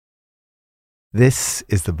This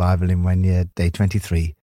is the Bible in 1 year, day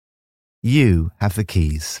 23. You have the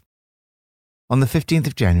keys. On the 15th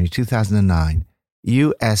of January 2009,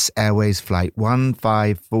 US Airways Flight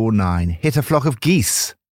 1549 hit a flock of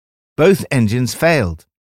geese. Both engines failed.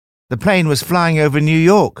 The plane was flying over New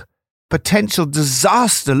York. Potential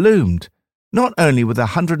disaster loomed. Not only were the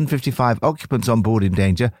 155 occupants on board in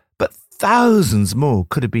danger, but thousands more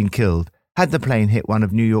could have been killed had the plane hit one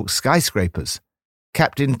of New York's skyscrapers.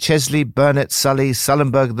 Captain Chesley Burnett Sully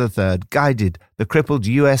Sullenberg III guided the crippled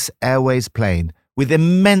US Airways plane with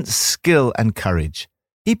immense skill and courage.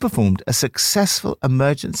 He performed a successful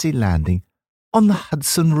emergency landing on the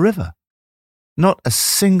Hudson River. Not a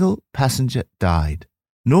single passenger died,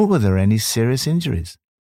 nor were there any serious injuries.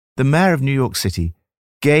 The mayor of New York City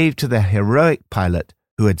gave to the heroic pilot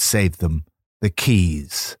who had saved them the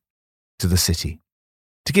keys to the city.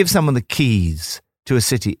 To give someone the keys to a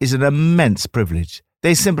city is an immense privilege.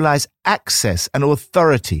 They symbolize access and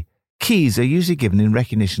authority. Keys are usually given in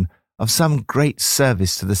recognition of some great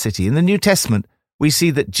service to the city. In the New Testament, we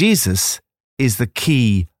see that Jesus is the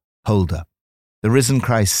key holder. The risen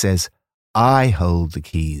Christ says, "I hold the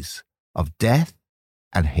keys of death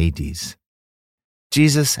and Hades."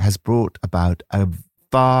 Jesus has brought about a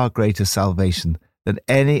far greater salvation than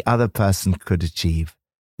any other person could achieve.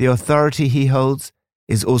 The authority he holds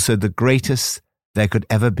is also the greatest there could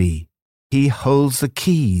ever be. He holds the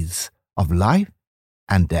keys of life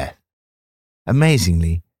and death.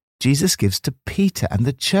 Amazingly, Jesus gives to Peter and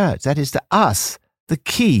the church, that is to us, the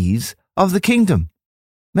keys of the kingdom.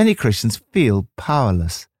 Many Christians feel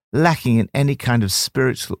powerless, lacking in any kind of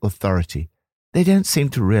spiritual authority. They don't seem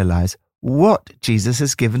to realize what Jesus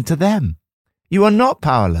has given to them. You are not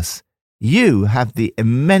powerless. You have the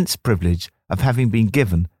immense privilege of having been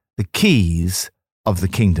given the keys of the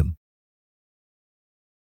kingdom.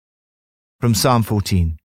 From Psalm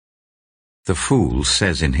 14. The fool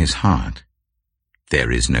says in his heart,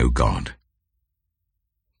 "There is no God."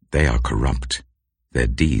 They are corrupt, their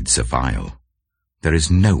deeds are vile. There is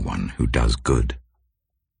no one who does good.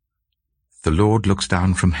 The Lord looks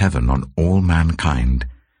down from heaven on all mankind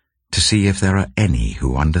to see if there are any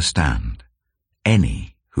who understand,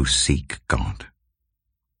 any who seek God.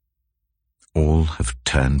 All have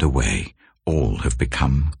turned away, all have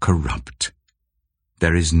become corrupt.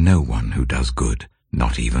 There is no one who does good,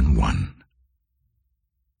 not even one.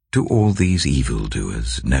 Do all these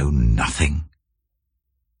evildoers know nothing?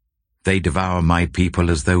 They devour my people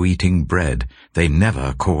as though eating bread. They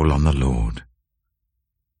never call on the Lord.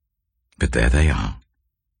 But there they are,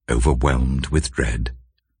 overwhelmed with dread.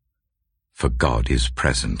 For God is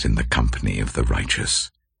present in the company of the righteous.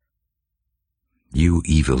 You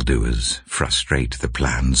evildoers frustrate the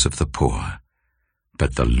plans of the poor,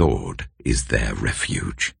 but the Lord is their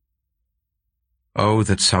refuge. Oh,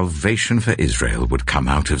 that salvation for Israel would come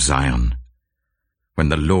out of Zion. When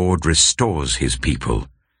the Lord restores his people,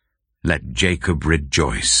 let Jacob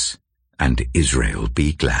rejoice and Israel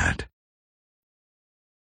be glad.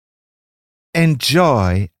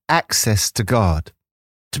 Enjoy access to God.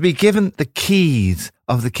 To be given the keys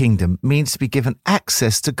of the kingdom means to be given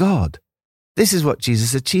access to God. This is what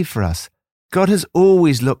Jesus achieved for us. God has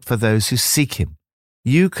always looked for those who seek him.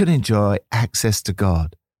 You can enjoy access to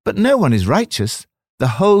God, but no one is righteous.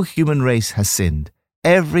 The whole human race has sinned.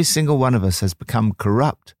 Every single one of us has become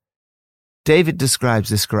corrupt. David describes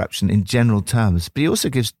this corruption in general terms, but he also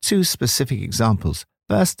gives two specific examples.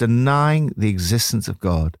 First, denying the existence of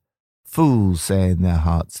God. Fools say in their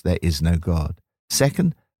hearts, "There is no God."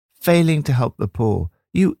 Second, failing to help the poor.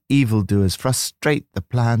 You evildoers frustrate the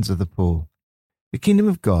plans of the poor. The kingdom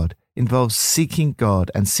of God involves seeking God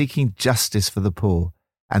and seeking justice for the poor,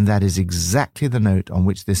 and that is exactly the note on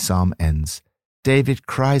which this psalm ends. David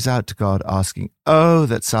cries out to God asking, "Oh,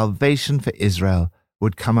 that salvation for Israel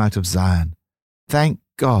would come out of Zion." Thank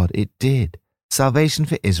God it did. Salvation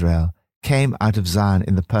for Israel came out of Zion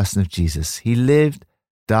in the person of Jesus. He lived,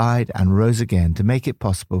 died, and rose again to make it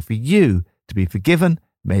possible for you to be forgiven,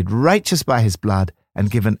 made righteous by his blood,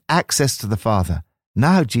 and given access to the Father.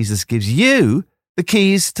 Now Jesus gives you the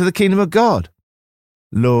keys to the kingdom of God.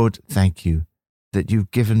 Lord, thank you that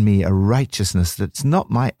you've given me a righteousness that's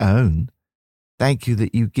not my own. Thank you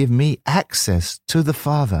that you give me access to the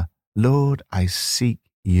Father. Lord, I seek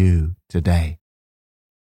you today.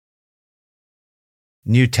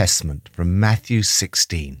 New Testament from Matthew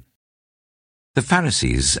 16. The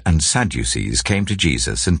Pharisees and Sadducees came to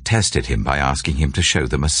Jesus and tested him by asking him to show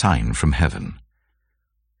them a sign from heaven.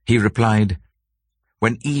 He replied,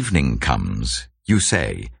 "When evening comes, you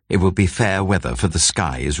say, 'It will be fair weather, for the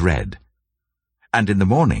sky is red.' And in the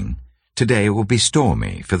morning, 'Today it will be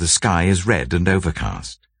stormy, for the sky is red and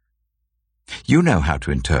overcast.' You know how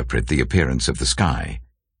to interpret the appearance of the sky,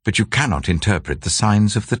 but you cannot interpret the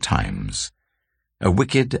signs of the times. A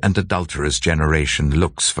wicked and adulterous generation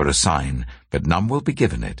looks for a sign, but none will be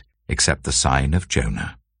given it except the sign of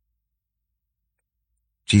Jonah."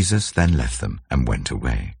 Jesus then left them and went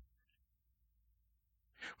away.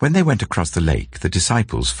 When they went across the lake, the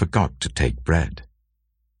disciples forgot to take bread.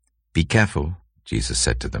 "Be careful," Jesus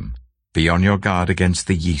said to them. "Be on your guard against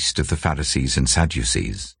the yeast of the Pharisees and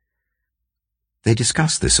Sadducees." They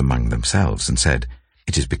discussed this among themselves and said,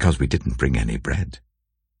 "It is because we didn't bring any bread."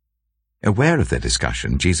 Aware of their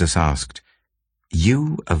discussion, Jesus asked,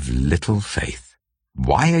 "You of little faith,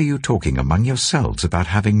 why are you talking among yourselves about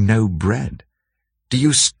having no bread? Do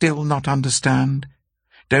you still not understand?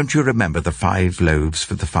 Don't you remember the 5 loaves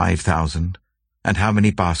for the 5,000, and how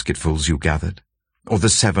many basketfuls you gathered? Or the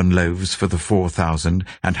 7 loaves for the 4,000,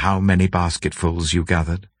 and how many basketfuls you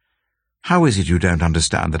gathered? How is it you don't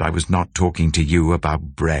understand that I was not talking to you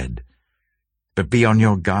about bread? But be on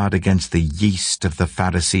your guard against the yeast of the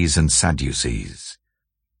Pharisees and Sadducees."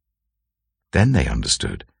 Then they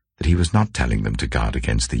understood that he was not telling them to guard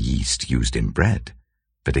against the yeast used in bread,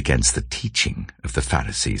 but against the teaching of the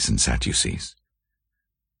Pharisees and Sadducees.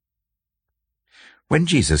 When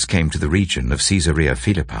Jesus came to the region of Caesarea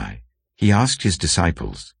Philippi, he asked his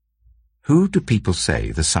disciples, "Who do people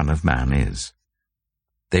say the Son of Man is?"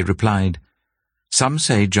 They replied, "Some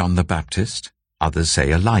say John the Baptist, others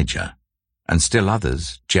say Elijah, and still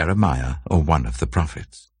others Jeremiah or one of the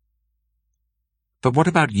prophets." "But what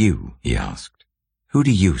about you?" he asked. "Who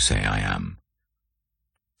do you say I am?"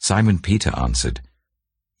 Simon Peter answered,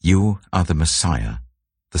 "You are the Messiah,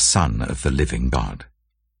 the Son of the living God."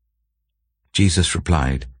 Jesus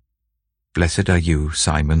replied, "Blessed are you,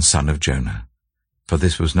 Simon, son of Jonah, for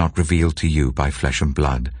this was not revealed to you by flesh and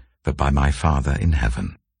blood, but by my Father in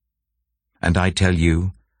heaven. And I tell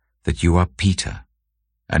you that you are Peter,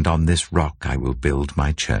 and on this rock I will build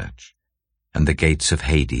my church, and the gates of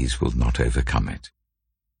Hades will not overcome it.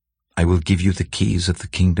 I will give you the keys of the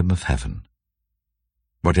kingdom of heaven.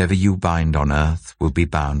 Whatever you bind on earth will be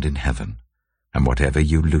bound in heaven, and whatever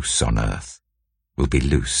you loose on earth will be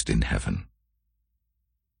loosed in heaven."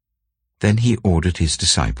 Then he ordered his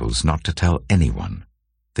disciples not to tell anyone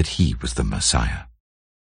that he was the Messiah.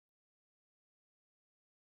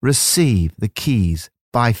 Receive the keys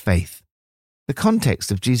by faith. The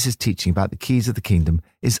context of Jesus' teaching about the keys of the kingdom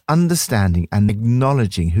is understanding and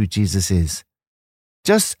acknowledging who Jesus is.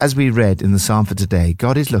 Just as we read in the psalm for today,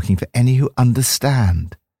 God is looking for any who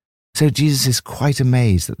understand. So Jesus is quite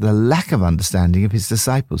amazed at the lack of understanding of his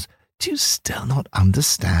disciples. Do you still not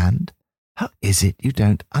understand? How is it you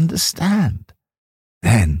don't understand?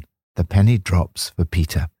 Then the penny drops for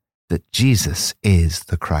Peter that Jesus is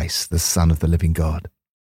the Christ, the Son of the living God.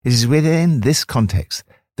 It is within this context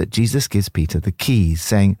that Jesus gives Peter the keys,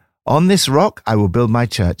 saying, "On this rock I will build my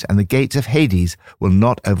church, and the gates of Hades will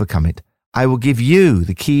not overcome it. I will give you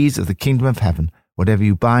the keys of the kingdom of heaven. Whatever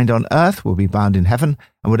you bind on earth will be bound in heaven,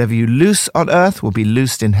 and whatever you loose on earth will be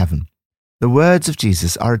loosed in heaven." The words of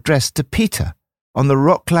Jesus are addressed to Peter. On the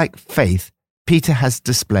rock-like faith Peter has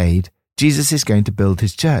displayed, Jesus is going to build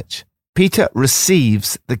his church. Peter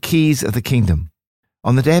receives the keys of the kingdom.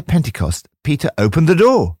 On the day of Pentecost, Peter opened the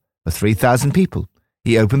door for 3,000 people.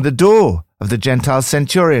 He opened the door of the Gentile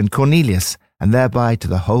centurion Cornelius, and thereby to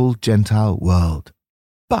the whole Gentile world.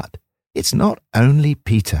 But it's not only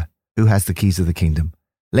Peter who has the keys of the kingdom.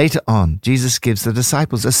 Later on, Jesus gives the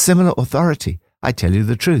disciples a similar authority. "I tell you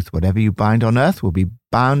the truth, whatever you bind on earth will be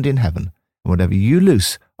bound in heaven, and whatever you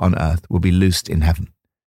loose on earth will be loosed in heaven."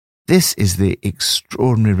 This is the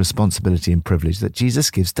extraordinary responsibility and privilege that Jesus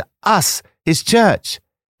gives to us, his church.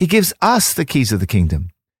 He gives us the keys of the kingdom.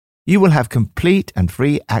 You will have complete and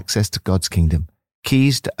free access to God's kingdom,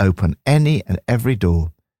 keys to open any and every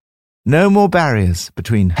door. No more barriers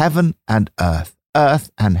between heaven and earth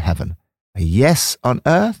and heaven. A yes on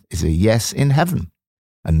earth is a yes in heaven.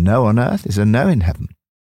 A no on earth is a no in heaven.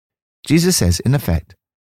 Jesus says, in effect,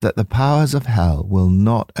 that the powers of hell will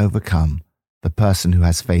not overcome the person who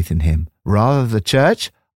has faith in him. Rather, the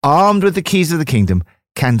church, armed with the keys of the kingdom,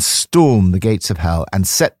 can storm the gates of hell and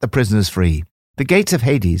set the prisoners free. The gates of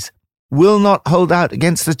Hades will not hold out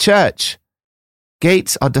against the church.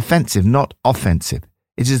 Gates are defensive, not offensive.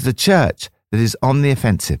 It is the church that is on the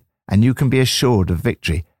offensive, and you can be assured of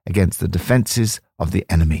victory against the defenses of the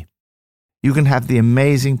enemy. You can have the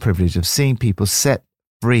amazing privilege of seeing people set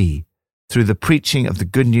free through the preaching of the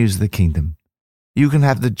good news of the kingdom. You can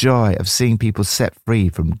have the joy of seeing people set free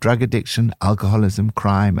from drug addiction, alcoholism,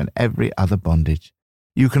 crime, and every other bondage.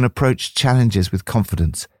 You can approach challenges with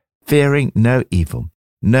confidence, fearing no evil,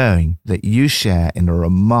 knowing that you share in a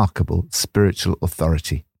remarkable spiritual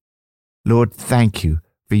authority. Lord, thank you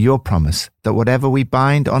for your promise that whatever we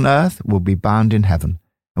bind on earth will be bound in heaven,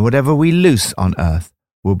 and whatever we loose on earth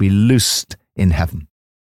will be loosed in heaven.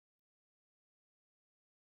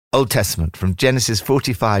 Old Testament, from Genesis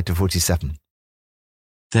 45 to 47.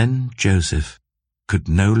 Then Joseph could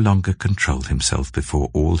no longer control himself before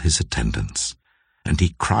all his attendants, and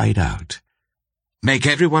he cried out, "Make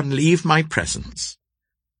everyone leave my presence."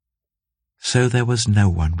 So there was no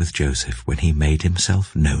one with Joseph when he made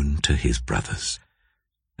himself known to his brothers.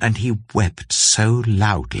 And he wept so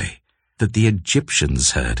loudly that the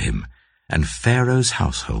Egyptians heard him, and Pharaoh's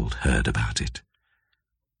household heard about it.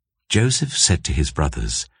 Joseph said to his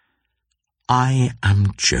brothers, "I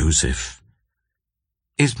am Joseph.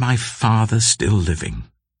 Is my father still living?"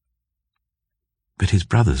 But his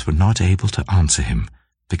brothers were not able to answer him,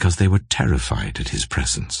 because they were terrified at his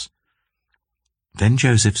presence. Then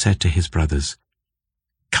Joseph said to his brothers,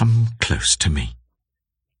 "Come close to me."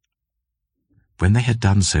 When they had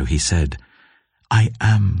done so, he said, "I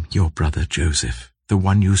am your brother Joseph, the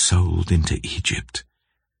one you sold into Egypt.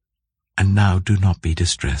 And now do not be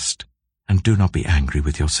distressed, and do not be angry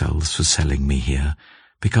with yourselves for selling me here,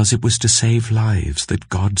 because it was to save lives that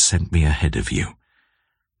God sent me ahead of you.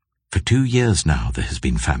 For 2 years now there has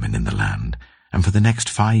been famine in the land, and for the next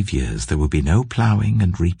 5 years there will be no plowing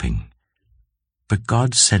and reaping. But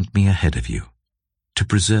God sent me ahead of you, to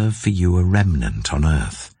preserve for you a remnant on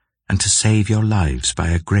earth, and to save your lives by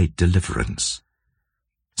a great deliverance.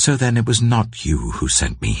 So then it was not you who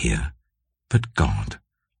sent me here, but God.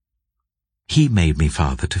 He made me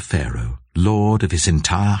father to Pharaoh, lord of his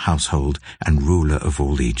entire household and ruler of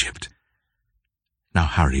all Egypt. Now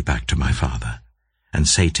hurry back to my father, and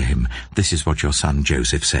say to him, 'This is what your son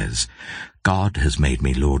Joseph says. God has made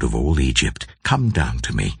me lord of all Egypt. Come down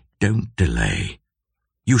to me. Don't delay.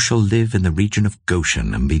 You shall live in the region of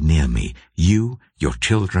Goshen and be near me, you, your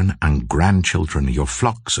children and grandchildren, your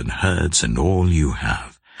flocks and herds and all you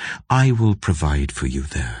have. I will provide for you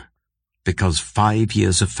there, because 5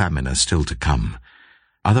 years of famine are still to come.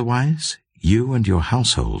 Otherwise, you and your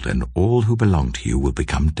household and all who belong to you will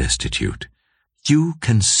become destitute. You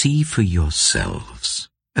can see for yourselves,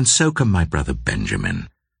 and so can my brother Benjamin,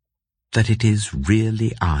 that it is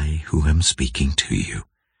really I who am speaking to you.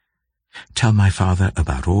 Tell my father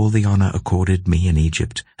about all the honor accorded me in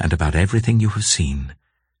Egypt and about everything you have seen,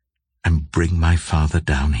 and bring my father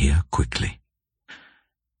down here quickly."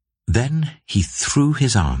 Then he threw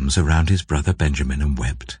his arms around his brother Benjamin and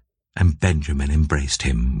wept, and Benjamin embraced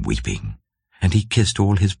him, weeping, and he kissed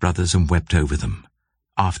all his brothers and wept over them.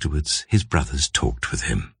 Afterwards his brothers talked with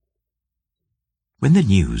him. When the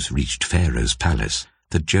news reached Pharaoh's palace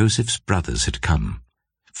that Joseph's brothers had come,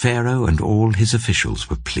 Pharaoh and all his officials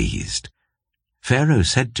were pleased. Pharaoh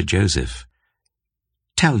said to Joseph,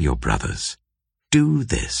 "Tell your brothers, do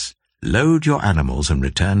this, load your animals and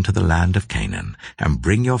return to the land of Canaan, and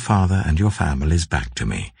bring your father and your families back to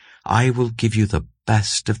me. I will give you the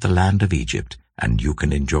best of the land of Egypt, and you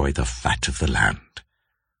can enjoy the fat of the land."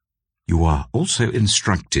 You are also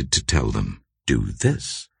instructed to tell them, "Do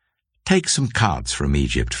this. Take some carts from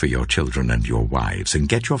Egypt for your children and your wives, and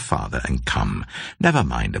get your father and come. Never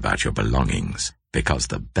mind about your belongings, because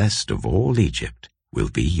the best of all Egypt will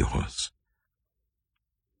be yours."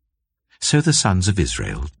 So the sons of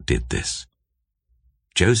Israel did this.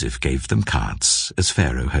 Joseph gave them carts, as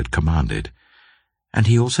Pharaoh had commanded, and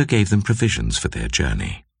he also gave them provisions for their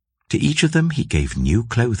journey. To each of them he gave new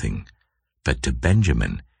clothing, but to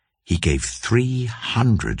Benjamin he gave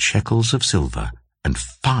 300 shekels of silver and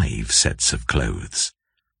 5 sets of clothes.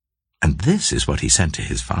 And this is what he sent to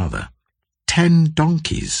his father: 10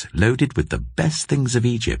 donkeys loaded with the best things of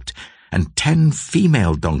Egypt, and 10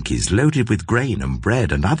 female donkeys loaded with grain and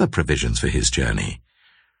bread and other provisions for his journey.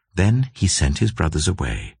 Then he sent his brothers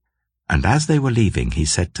away, and as they were leaving he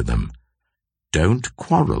said to them, "Don't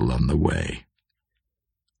quarrel on the way."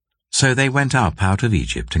 So they went up out of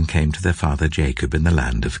Egypt and came to their father Jacob in the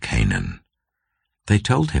land of Canaan. They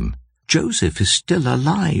told him, "Joseph is still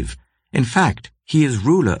alive. In fact, he is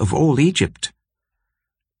ruler of all Egypt."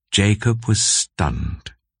 Jacob was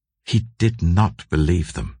stunned. He did not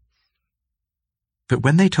believe them. But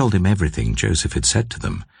when they told him everything Joseph had said to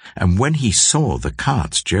them, and when he saw the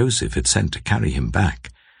carts Joseph had sent to carry him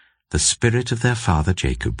back, the spirit of their father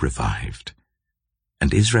Jacob revived.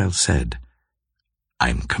 And Israel said,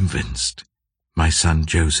 "I'm convinced. My son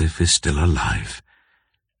Joseph is still alive.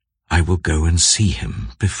 I will go and see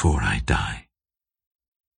him before I die."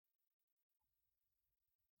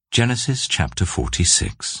 Genesis chapter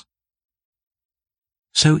 46.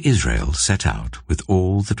 So Israel set out with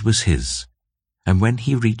all that was his, And when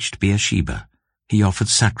he reached Beersheba, he offered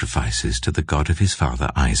sacrifices to the God of his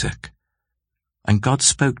father Isaac. And God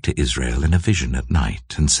spoke to Israel in a vision at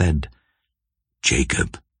night and said,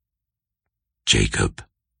 "Jacob, Jacob."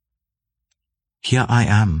 "Here I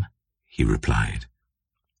am," he replied.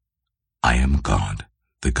 "I am God,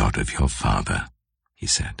 the God of your father," he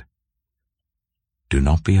said. "Do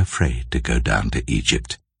not be afraid to go down to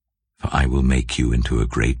Egypt, for I will make you into a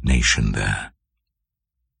great nation there.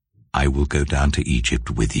 I will go down to Egypt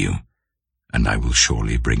with you, and I will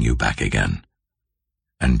surely bring you back again.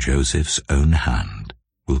 And Joseph's own hand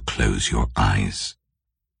will close your eyes."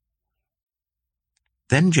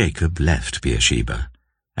 Then Jacob left Beersheba,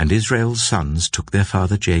 and Israel's sons took their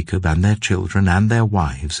father Jacob and their children and their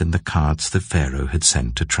wives in the carts that Pharaoh had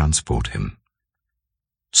sent to transport him.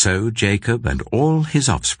 So Jacob and all his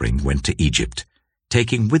offspring went to Egypt,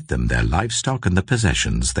 taking with them their livestock and the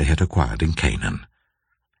possessions they had acquired in Canaan.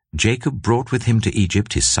 Jacob brought with him to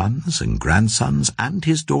Egypt his sons and grandsons and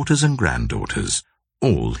his daughters and granddaughters,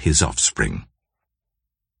 all his offspring.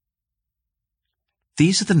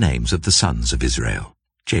 These are the names of the sons of Israel,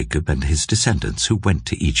 Jacob and his descendants who went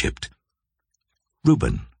to Egypt.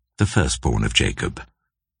 Reuben, the firstborn of Jacob.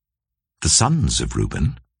 The sons of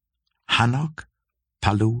Reuben, Hanok,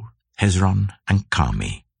 Palu, Hezron, and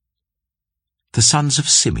Carmi. The sons of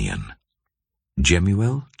Simeon,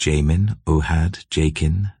 Jemuel, Jamin, Ohad,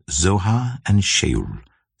 Jachin, Zohar, and Shaul,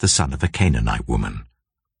 the son of a Canaanite woman.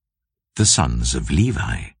 The sons of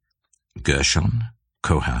Levi, Gershon,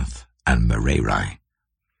 Kohath, and Merari.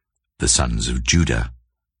 The sons of Judah,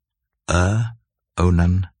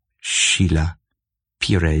 Onan, Shelah,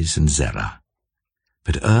 Perez, and Zerah.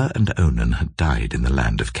 But and Onan had died in the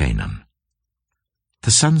land of Canaan.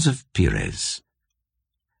 The sons of Perez,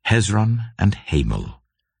 Hezron and Hamul.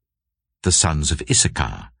 The sons of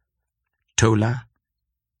Issachar, Tola,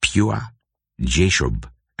 Pua, Jeshub,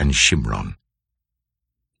 and Shimron.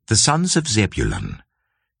 The sons of Zebulun,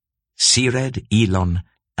 Sered, Elon,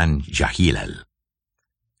 and Jahilel.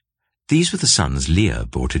 These were the sons Leah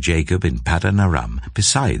bore to Jacob in Paddan Aram,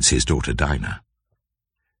 besides his daughter Dinah.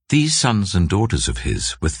 These sons and daughters of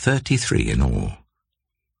his were 33 in all.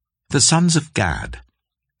 The sons of Gad,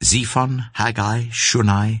 Zephon, Haggai,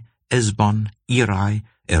 Shunai, Esbon, Eri,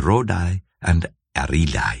 Erodai, and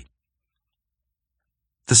Arilai.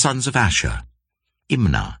 The sons of Asher,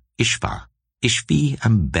 Imnah, Ishva, Ishvi,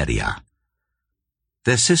 and Beriah.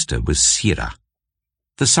 Their sister was Sirah.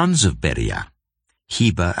 The sons of Beriah,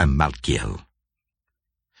 Heber and Malkiel.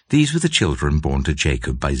 These were the children born to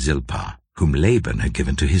Jacob by Zilpah, whom Laban had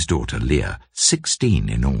given to his daughter Leah, 16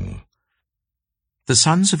 in all. The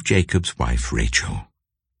sons of Jacob's wife Rachel,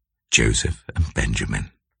 Joseph and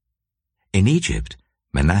Benjamin. In Egypt,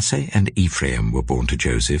 Manasseh and Ephraim were born to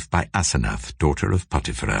Joseph by Asenath, daughter of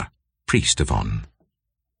Potiphera, priest of On.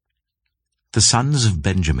 The sons of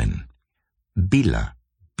Benjamin, Bela,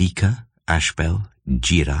 Becher, Ashbel,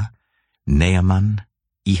 Jirah, Naaman,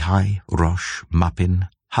 Ehi, Rosh, Mappin,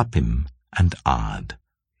 Huppim, and Ard.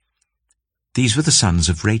 These were the sons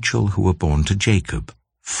of Rachel who were born to Jacob,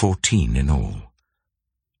 14 in all.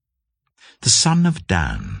 The son of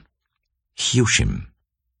Dan, Hushim.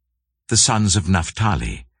 The sons of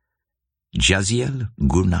Naphtali, Jaziel,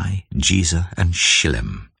 Gunai, Jezer, and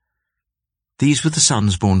Shillem. These were the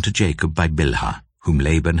sons born to Jacob by Bilhah, whom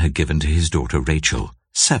Laban had given to his daughter Rachel,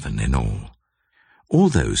 7 in all. All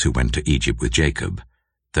those who went to Egypt with Jacob,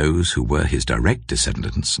 those who were his direct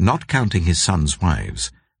descendants, not counting his sons'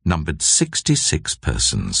 wives, numbered 66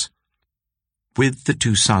 persons. With the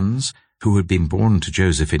 2 sons who had been born to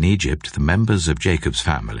Joseph in Egypt, the members of Jacob's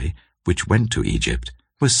family, which went to Egypt,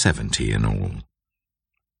 were 70 in all.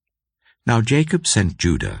 Now Jacob sent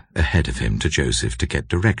Judah ahead of him to Joseph to get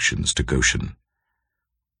directions to Goshen.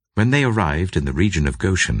 When they arrived in the region of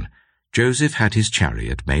Goshen, Joseph had his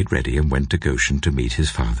chariot made ready and went to Goshen to meet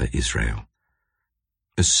his father Israel.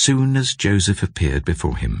 As soon as Joseph appeared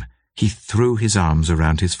before him, he threw his arms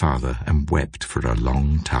around his father and wept for a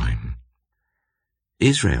long time.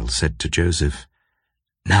 Israel said to Joseph,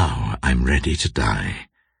 "Now I'm ready to die,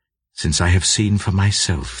 since I have seen for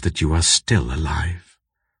myself that you are still alive."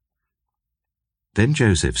 Then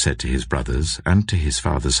Joseph said to his brothers and to his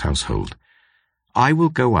father's household, "I will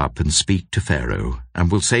go up and speak to Pharaoh,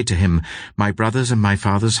 and will say to him, 'My brothers and my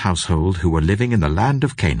father's household who are living in the land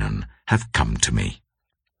of Canaan have come to me.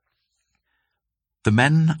 The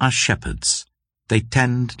men are shepherds, they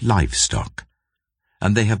tend livestock,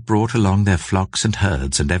 and they have brought along their flocks and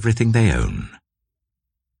herds and everything they own.'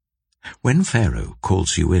 When Pharaoh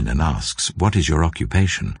calls you in and asks, 'What is your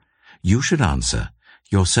occupation?' you should answer,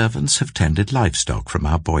 'Your servants have tended livestock from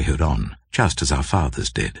our boyhood on, just as our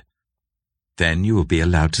fathers did.' Then you will be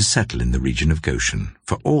allowed to settle in the region of Goshen,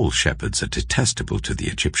 for all shepherds are detestable to the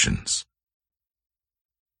Egyptians.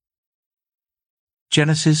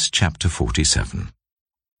 Genesis chapter 47.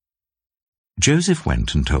 Joseph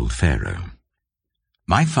went and told Pharaoh,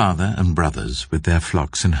 "My father and brothers with their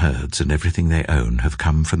flocks and herds and everything they own have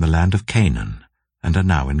come from the land of Canaan and are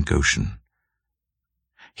now in Goshen."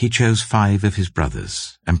 He chose 5 of his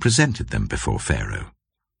brothers and presented them before Pharaoh.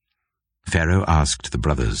 Pharaoh asked the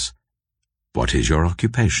brothers, "What is your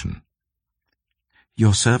occupation?"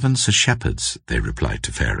 "Your servants are shepherds," they replied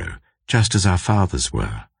to Pharaoh, "just as our fathers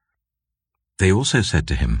were." They also said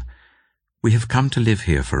to him, "We have come to live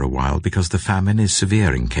here for a while because the famine is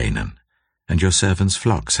severe in Canaan, and your servants'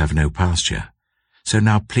 flocks have no pasture. So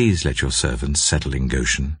now please let your servants settle in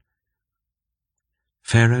Goshen."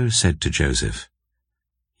 Pharaoh said to Joseph,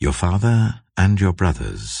 "Your father and your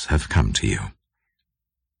brothers have come to you,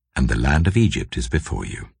 and the land of Egypt is before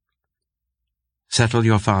you. Settle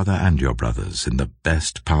your father and your brothers in the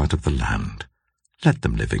best part of the land. Let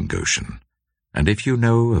them live in Goshen, and if you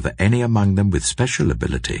know of any among them with special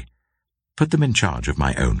ability, put them in charge of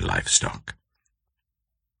my own livestock."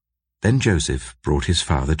 Then Joseph brought his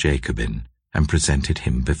father Jacob in and presented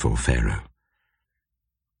him before Pharaoh.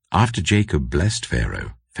 After Jacob blessed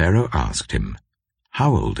Pharaoh, Pharaoh asked him,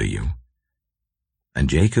 "How old are you?" And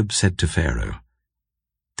Jacob said to Pharaoh,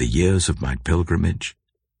 "The years of my pilgrimage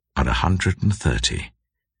are 130.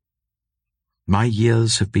 My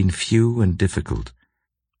years have been few and difficult,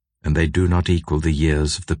 and they do not equal the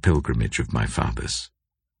years of the pilgrimage of my fathers."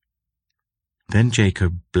 Then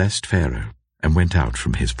Jacob blessed Pharaoh and went out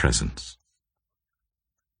from his presence.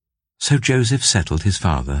 So Joseph settled his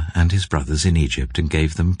father and his brothers in Egypt and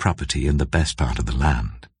gave them property in the best part of the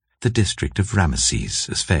land, the district of Ramesses,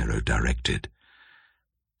 as Pharaoh directed.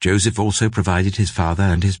 Joseph also provided his father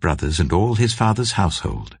and his brothers and all his father's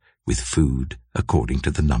household with food according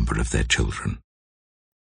to the number of their children.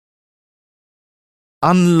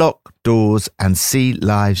 Unlock doors and see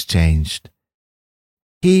lives changed.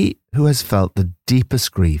 He who has felt the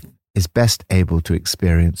deepest grief is best able to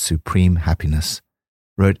experience supreme happiness,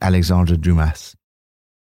 wrote Alexandre Dumas.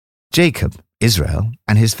 Jacob, Israel,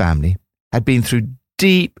 and his family had been through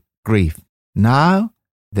deep grief. Now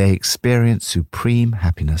they experience supreme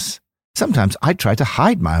happiness. Sometimes I try to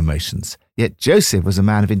hide my emotions, yet Joseph was a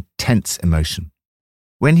man of intense emotion.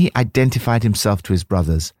 When he identified himself to his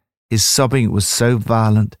brothers, his sobbing was so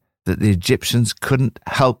violent that the Egyptians couldn't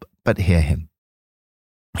help but hear him.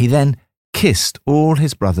 He then kissed all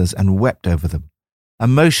his brothers and wept over them.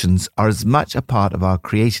 Emotions are as much a part of our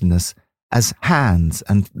creationness as hands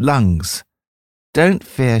and lungs. Don't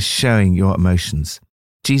fear showing your emotions.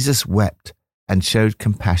 Jesus wept and showed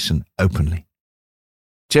compassion openly.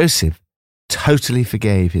 Joseph totally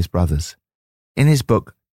forgave his brothers. In his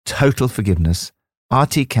book, Total Forgiveness,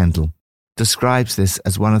 R.T. Kendall describes this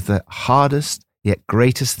as one of the hardest yet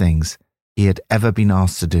greatest things he had ever been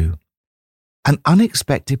asked to do. An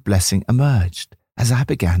unexpected blessing emerged as I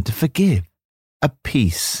began to forgive. A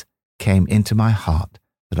peace came into my heart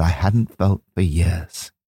that I hadn't felt for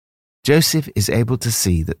years. Joseph is able to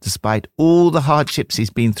see that despite all the hardships he's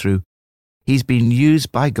been through, he's been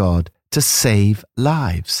used by God to save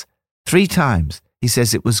lives. 3 times he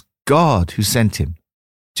says it was God who sent him.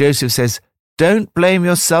 Joseph says, "Don't blame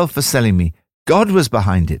yourself for selling me. God was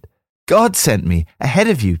behind it. God sent me ahead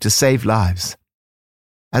of you to save lives."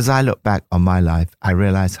 As I look back on my life, I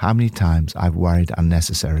realize how many times I've worried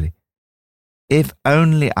unnecessarily. If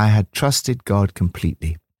only I had trusted God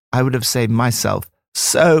completely, I would have saved myself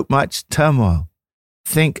so much turmoil.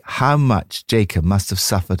 Think how much Jacob must have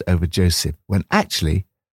suffered over Joseph when actually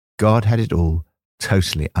God had it all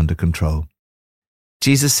totally under control.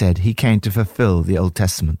 Jesus said he came to fulfill the Old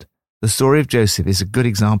Testament. The story of Joseph is a good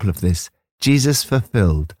example of this. Jesus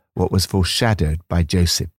fulfilled what was foreshadowed by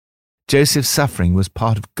Joseph. Joseph's suffering was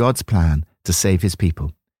part of God's plan to save his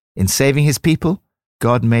people. In saving his people,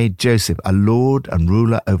 God made Joseph a lord and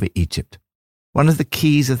ruler over Egypt. One of the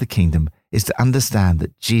keys of the kingdom is to understand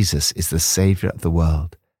that Jesus is the Savior of the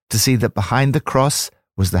world, to see that behind the cross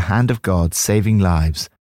was the hand of God saving lives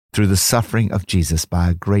through the suffering of Jesus by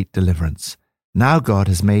a great deliverance. Now God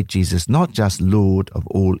has made Jesus not just Lord of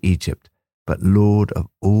all Egypt, but Lord of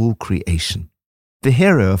all creation. The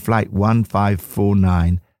hero of Flight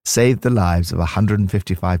 1549 saved the lives of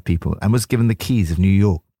 155 people and was given the keys of New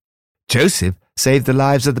York. Joseph saved the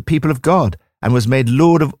lives of the people of God and was made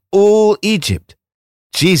Lord of all Egypt.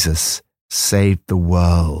 Jesus saved the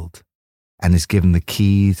world and is given the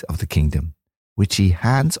keys of the kingdom, which he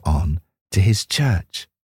hands on to his church.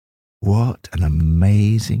 What an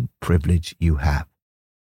amazing privilege you have.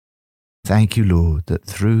 Thank you, Lord, that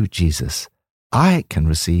through Jesus, I can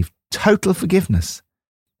receive total forgiveness.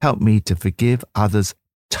 Help me to forgive others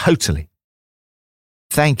totally.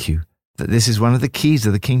 Thank you that this is one of the keys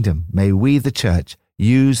of the kingdom. May we, the church,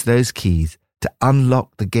 use those keys to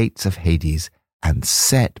unlock the gates of Hades and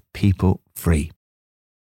set people free.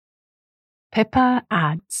 Pippa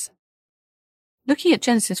adds, looking at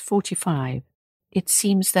Genesis 45, it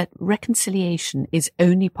seems that reconciliation is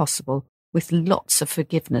only possible with lots of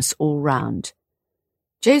forgiveness all round.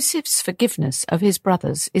 Joseph's forgiveness of his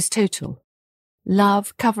brothers is total,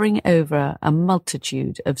 love covering over a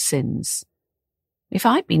multitude of sins. If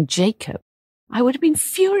I'd been Jacob, I would have been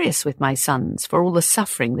furious with my sons for all the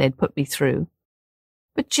suffering they'd put me through.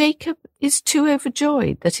 But Jacob is too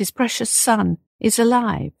overjoyed that his precious son is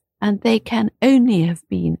alive, and they can only have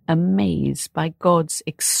been amazed by God's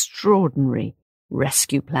extraordinary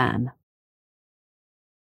rescue plan.